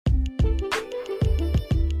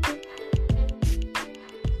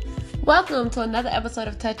Welcome to another episode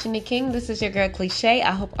of Touching the King. This is your girl Cliche.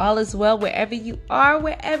 I hope all is well wherever you are,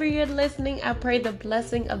 wherever you're listening. I pray the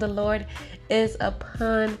blessing of the Lord is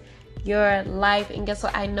upon your life. And guess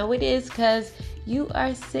what? I know it is because you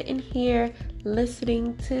are sitting here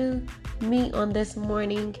listening to me on this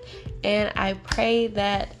morning. And I pray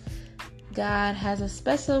that God has a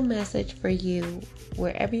special message for you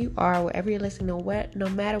wherever you are, wherever you're listening, no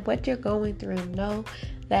matter what you're going through. Know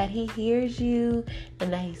that He hears you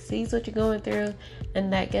and that He sees what you're going through,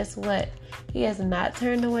 and that guess what? He has not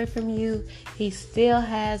turned away from you. He still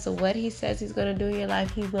has what He says He's going to do in your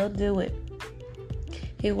life. He will do it.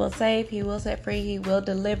 He will save, He will set free, He will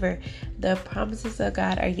deliver. The promises of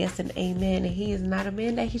God are yes and amen. And He is not a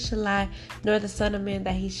man that He shall lie, nor the son of man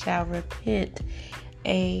that He shall repent.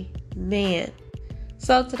 Amen.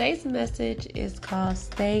 So today's message is called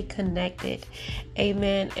Stay Connected.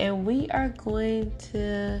 Amen. And we are going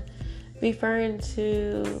to be referring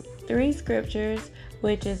to three scriptures,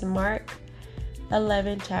 which is Mark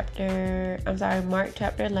chapter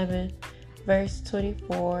 11, verse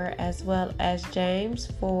 24, as well as James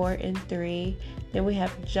 4:3. Then we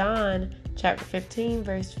have John chapter 15,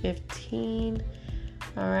 verse 15.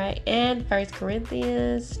 All right, and 1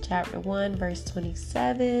 Corinthians chapter 1, verse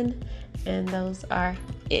 27, and those are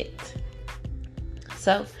it.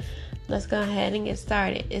 So let's go ahead and get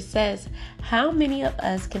started. It says, how many of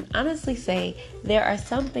us can honestly say there are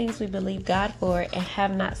some things we believe God for and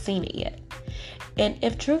have not seen it yet? And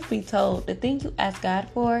if truth be told, the thing you ask God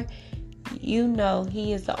for, you know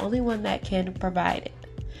He is the only one that can provide it.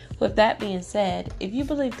 With that being said, if you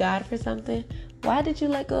believe God for something, why did you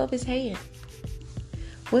let go of His hand?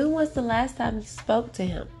 When was the last time you spoke to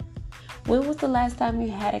Him? When was the last time you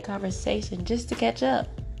had a conversation just to catch up?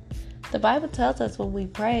 The Bible tells us when we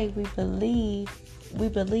pray, we believe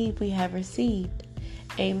we have received.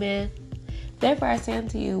 Amen. Therefore I say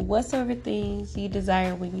unto you, whatsoever things you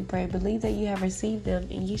desire when you pray, believe that you have received them,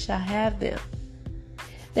 and ye shall have them.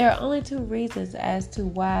 There are only two reasons as to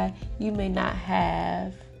why you may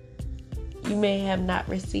have not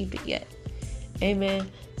received it yet. Amen.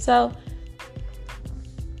 So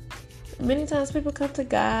many times people come to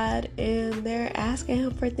God and they're asking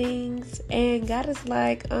Him for things, and God is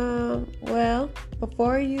like, well,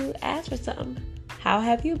 before you ask for something, how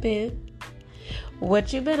have you been?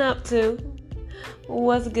 What you been up to?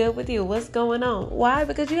 What's good with you? What's going on? Why?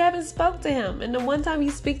 Because you haven't spoke to Him. And the one time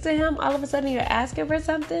you speak to Him, all of a sudden you're asking for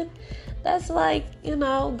something. That's like,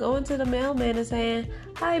 going to the mailman and saying,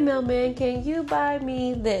 hi mailman, can you buy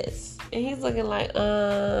me this? And he's looking like,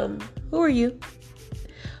 who are you?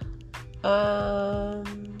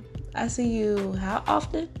 I see you how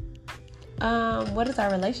often? What is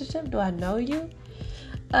our relationship? Do I know you?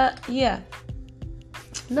 Yeah.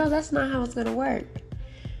 No, that's not how it's going to work.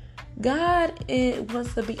 God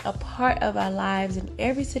wants to be a part of our lives in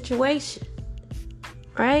every situation.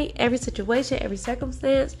 Right? Every situation, every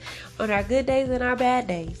circumstance, on our good days and our bad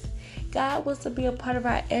days. God wants to be a part of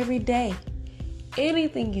our everyday.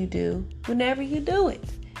 Anything you do, whenever you do it.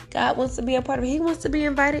 God wants to be a part of it. He wants to be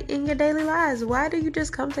invited in your daily lives. Why do you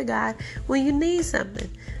just come to God when you need something?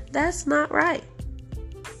 That's not right.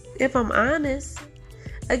 If I'm honest,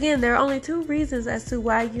 again, there are only two reasons as to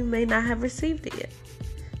why you may not have received it yet.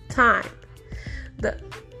 Time. The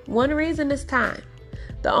one reason is time.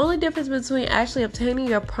 The only difference between actually obtaining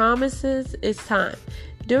your promises is time.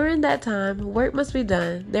 During that time, work must be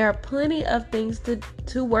done. There are plenty of things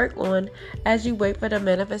to work on as you wait for the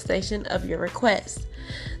manifestation of your request.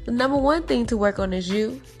 The number one thing to work on is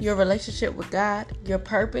you, your relationship with God, your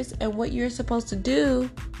purpose, and what you're supposed to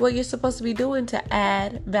do, what you're supposed to be doing to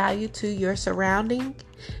add value to your surrounding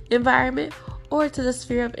environment or to the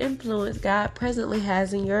sphere of influence God presently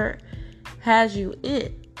has you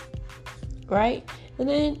in. Right? And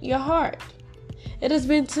then your heart. It has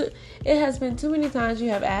been too many times you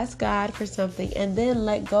have asked God for something and then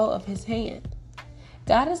let go of His hand.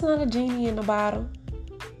 God is not a genie in a bottle.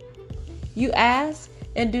 You ask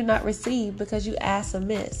and do not receive because you ask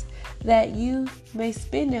amiss, that you may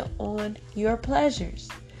spend it on your pleasures.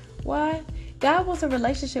 Why? God wants a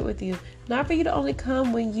relationship with you, not for you to only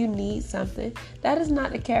come when you need something. That is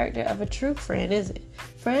not the character of a true friend, is it?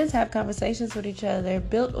 Friends have conversations with each other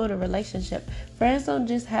built on a relationship. Friends don't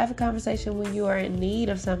just have a conversation when you are in need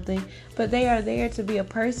of something, but they are there to be a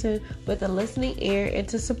person with a listening ear and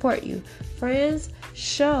to support you. Friends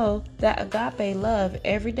show that agape love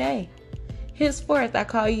every day. Henceforth I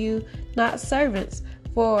call you not servants,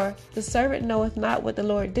 for the servant knoweth not what the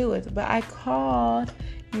Lord doeth, but I called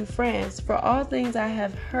you friends, for all things I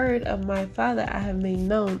have heard of my Father I have made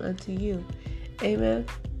known unto you. Amen.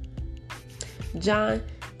 John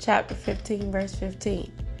chapter 15, verse 15.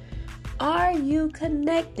 Are you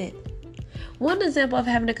connected? One example of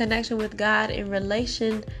having a connection with God in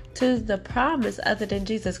relation to the promise other than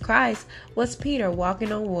Jesus Christ was Peter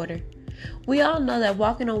walking on water. We all know that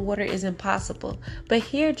walking on water is impossible, but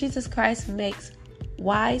here Jesus Christ makes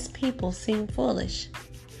wise people seem foolish.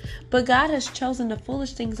 But God has chosen the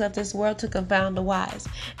foolish things of this world to confound the wise,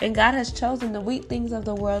 and God has chosen the weak things of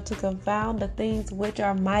the world to confound the things which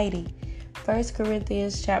are mighty. 1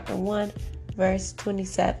 Corinthians chapter 1, verse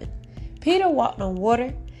 27. Peter walked on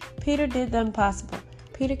water. Peter did the impossible.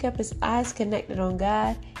 Peter kept his eyes connected on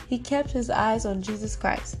God. He kept his eyes on Jesus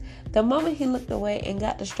Christ. The moment he looked away and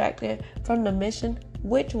got distracted from the mission,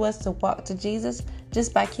 which was to walk to Jesus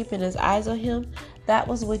just by keeping his eyes on him, that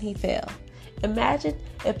was when he fell. Imagine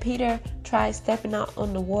if Peter tried stepping out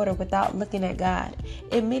on the water without looking at God.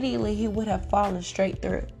 Immediately he would have fallen straight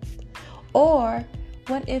through. Or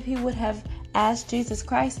what if he would have asked Jesus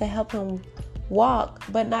Christ to help him walk,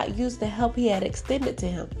 but not use the help he had extended to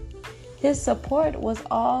him? His support was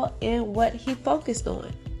all in what he focused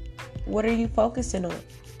on. What are you focusing on?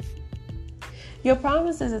 Your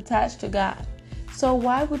promise is attached to God. So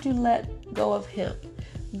why would you let go of him?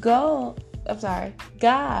 God,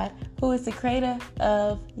 who is the creator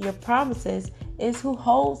of your promises, is who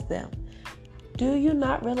holds them. Do you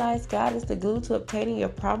not realize God is the glue to obtaining your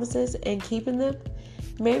promises and keeping them?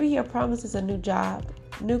 Maybe your promise is a new job,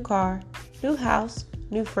 new car, new house,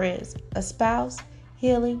 new friends, a spouse,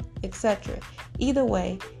 healing, etc. Either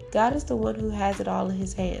way, God is the one who has it all in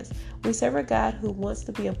his hands. We serve a God who wants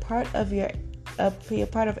to be a part of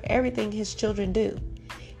everything his children do.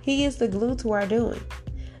 He is the glue to our doing.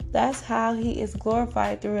 That's how he is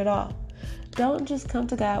glorified through it all. Don't just come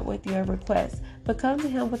to God with your requests, but come to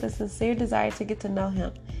him with a sincere desire to get to know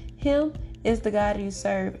him. Him is the God you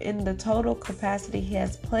serve in the total capacity he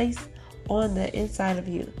has placed on the inside of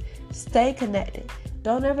you. Stay connected.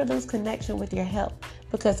 Don't ever lose connection with your help,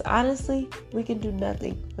 because honestly, we can do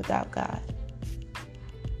nothing without God.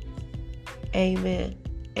 Amen.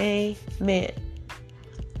 Amen.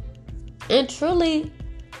 And truly,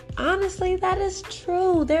 honestly, that is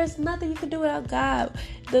true. There's nothing you can do without God.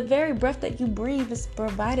 The very breath that you breathe is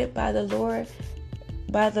provided by the Lord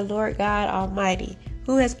God Almighty,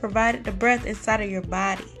 who has provided the breath inside of your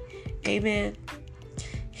body. Amen.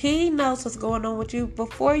 He knows what's going on with you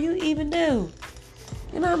before you even do.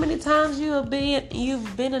 You know how many times you've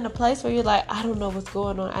been in a place where you're like, I don't know what's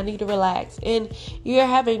going on. I need to relax. And you're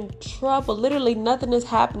having trouble. Literally nothing is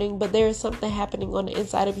happening, but there is something happening on the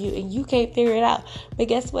inside of you and you can't figure it out. But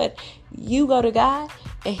guess what? You go to God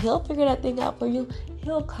and he'll figure that thing out for you.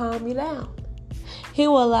 He'll calm you down. He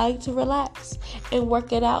will allow you to relax and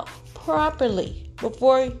work it out properly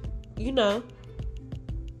before, you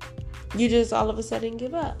just all of a sudden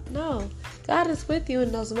give up. No, God is with you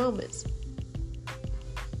in those moments.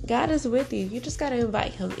 God is with you. You just got to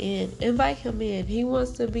invite him in. Invite him in. He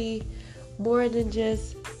wants to be more than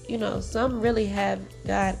just, some really have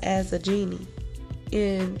God as a genie.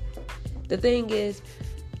 And the thing is,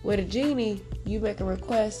 with a genie, you make a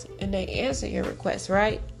request and they answer your request,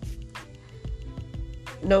 right?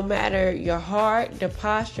 No matter your heart, the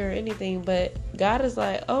posture, or anything. But God is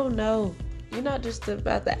like, oh no, you're not just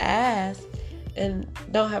about to ask and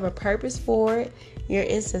don't have a purpose for it. You're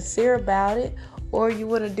insincere about it. Or you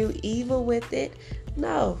want to do evil with it.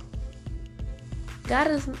 No. God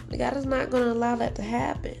is not going to allow that to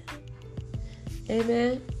happen.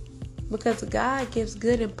 Amen. Because God gives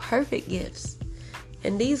good and perfect gifts.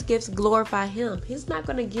 And these gifts glorify him. He's not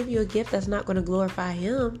going to give you a gift that's not going to glorify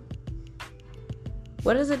him.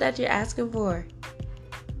 What is it that you're asking for?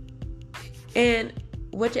 And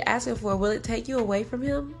what you're asking for, will it take you away from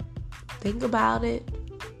him? Think about it.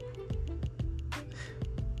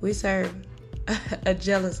 We serve a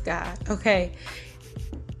jealous God. Okay,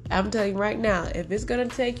 I'm telling you right now, if it's going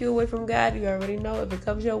to take you away from God, you already know if it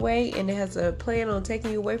comes your way and it has a plan on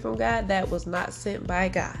taking you away from God, that was not sent by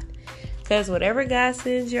God. Because whatever God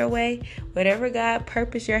sends your way, whatever God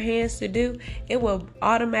purpose your hands to do, it will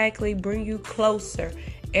automatically bring you closer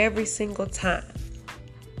every single time.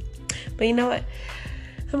 But you know what?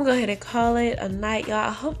 I'm going to go ahead and call it a night, y'all.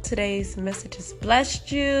 I hope today's message has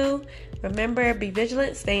blessed you. Remember, be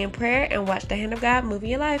vigilant, stay in prayer, and watch the hand of God move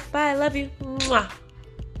in your life. Bye. I love you. Mwah.